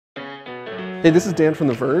Hey, this is Dan from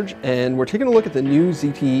The Verge, and we're taking a look at the new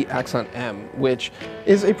ZTE Axon M, which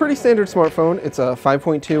is a pretty standard smartphone. It's a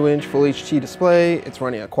 5.2-inch Full HD display. It's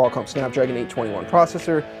running a Qualcomm Snapdragon 821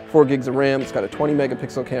 processor, 4 gigs of RAM. It's got a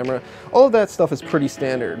 20-megapixel camera. All of that stuff is pretty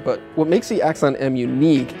standard, but what makes the Axon M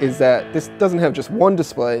unique is that this doesn't have just one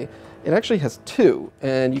display. It actually has two,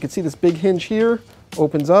 and you can see this big hinge here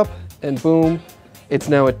opens up, and boom, it's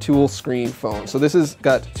now a dual screen phone. So this has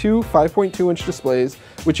got two 5.2-inch displays,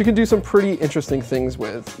 which you can do some pretty interesting things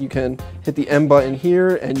with. You can hit the M button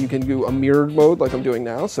here and you can do a mirrored mode like I'm doing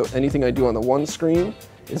now. So anything I do on the one screen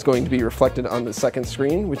is going to be reflected on the second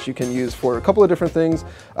screen, which you can use for a couple of different things.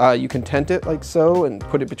 You can tent it like so and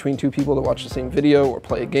put it between two people to watch the same video or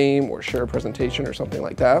play a game or share a presentation or something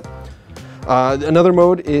like that. Another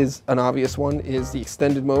mode is an obvious one, is the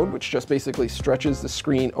extended mode, which just basically stretches the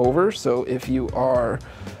screen over. So if you are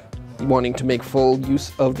wanting to make full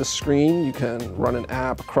use of the screen, you can run an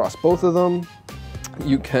app across both of them.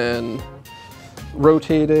 You can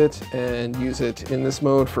rotate it and use it in this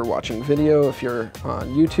mode for watching video. If you're on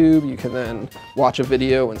YouTube, you can then watch a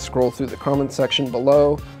video and scroll through the comment section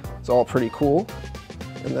below. It's all pretty cool.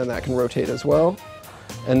 And then that can rotate as well.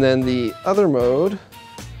 And then the other mode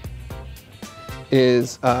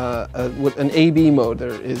is with an A/B mode that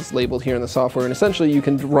is labeled here in the software, and essentially you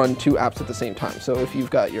can run two apps at the same time. So if you've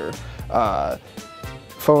got your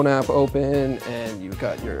phone app open and you've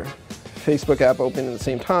got your Facebook app open at the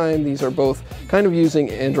same time, these are both kind of using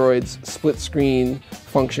Android's split screen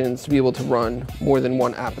functions to be able to run more than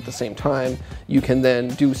one app at the same time. You can then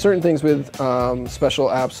do certain things with special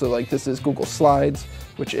apps. So like this is Google Slides,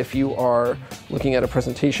 which if you are looking at a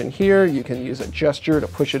presentation here, you can use a gesture to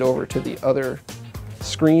push it over to the other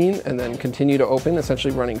screen and then continue to open,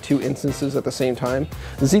 essentially running two instances at the same time.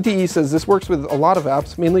 The ZTE says this works with a lot of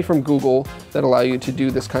apps, mainly from Google, that allow you to do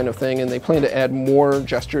this kind of thing, and they plan to add more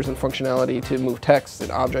gestures and functionality to move text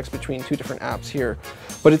and objects between two different apps here.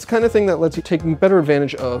 But it's the kind of thing that lets you take better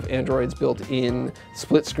advantage of Android's built-in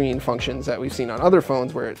split screen functions that we've seen on other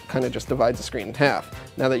phones, where it kind of just divides the screen in half.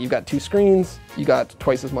 Now that you've got two screens, you got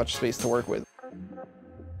twice as much space to work with.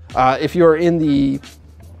 If you're in the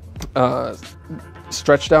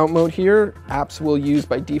stretched out mode here, apps will use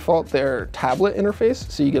by default their tablet interface,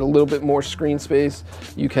 so you get a little bit more screen space.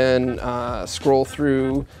 You can scroll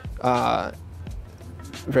through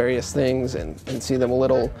various things and see them a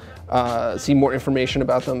little, see more information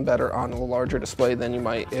about them better on a larger display than you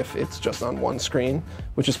might if it's just on one screen,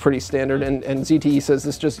 which is pretty standard. And ZTE says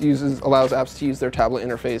this just allows apps to use their tablet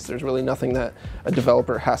interface. There's really nothing that a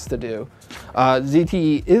developer has to do.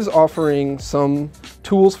 ZTE is offering some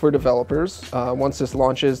tools for developers once this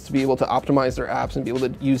launches to be able to optimize their apps and be able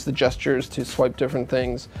to use the gestures to swipe different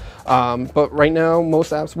things. But right now,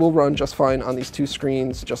 most apps will run just fine on these two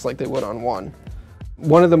screens, just like they would on one.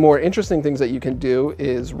 One of the more interesting things that you can do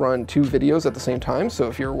is run two videos at the same time. So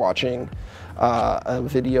if you're watching a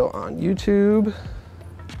video on YouTube,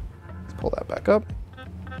 let's pull that back up.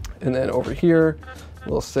 And then over here,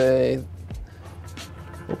 we'll say,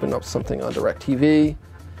 open up something on DirecTV.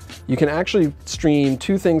 You can actually stream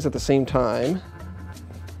two things at the same time.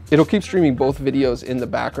 It'll keep streaming both videos in the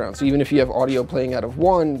background. So even if you have audio playing out of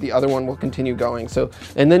one, the other one will continue going. So,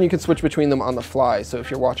 and then you can switch between them on the fly. So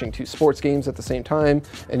if you're watching two sports games at the same time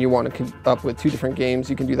and you want to come up with two different games,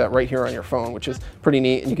 you can do that right here on your phone, which is pretty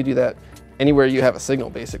neat. And you can do that anywhere you have a signal,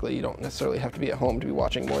 basically. You don't necessarily have to be at home to be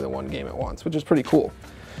watching more than one game at once, which is pretty cool.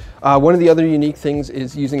 One of the other unique things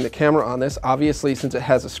is using the camera on this. Obviously, since it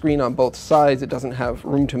has a screen on both sides, it doesn't have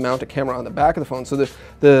room to mount a camera on the back of the phone. So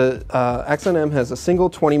the Axon M has a single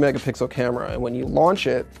 20-megapixel camera, and when you launch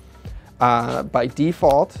it, by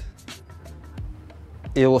default,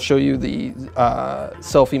 it will show you the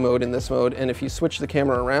selfie mode in this mode, and if you switch the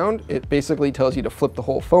camera around, it basically tells you to flip the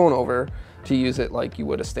whole phone over to use it like you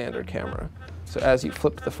would a standard camera. So as you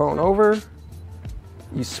flip the phone over,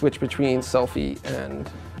 you switch between selfie and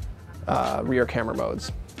rear camera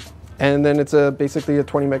modes. And then it's basically a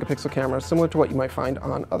 20-megapixel camera, similar to what you might find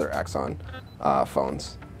on other Axon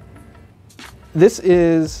phones. This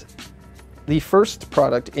is the first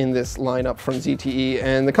product in this lineup from ZTE,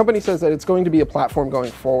 and the company says that it's going to be a platform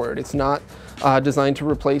going forward. It's not designed to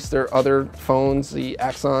replace their other phones. The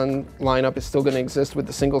Axon lineup is still going to exist with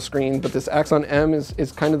the single screen, but this Axon M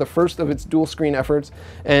is kind of the first of its dual screen efforts,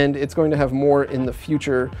 and it's going to have more in the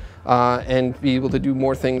future and be able to do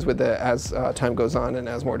more things with it as time goes on and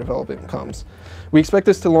as more development comes. We expect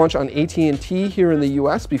this to launch on AT&T here in the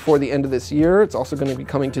US before the end of this year. It's also going to be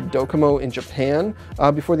coming to Docomo in Japan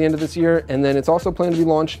before the end of this year, and then it's also planned to be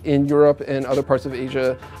launched in Europe and other parts of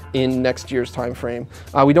Asia in next year's time frame.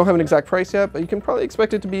 We don't have an exact price yet, that, but you can probably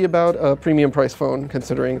expect it to be about a premium price phone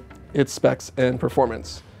considering its specs and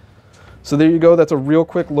performance. So there you go, that's a real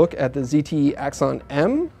quick look at the ZTE Axon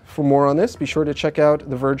M. For more on this, be sure to check out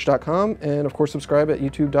theverge.com and of course subscribe at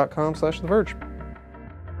youtube.com/theverge.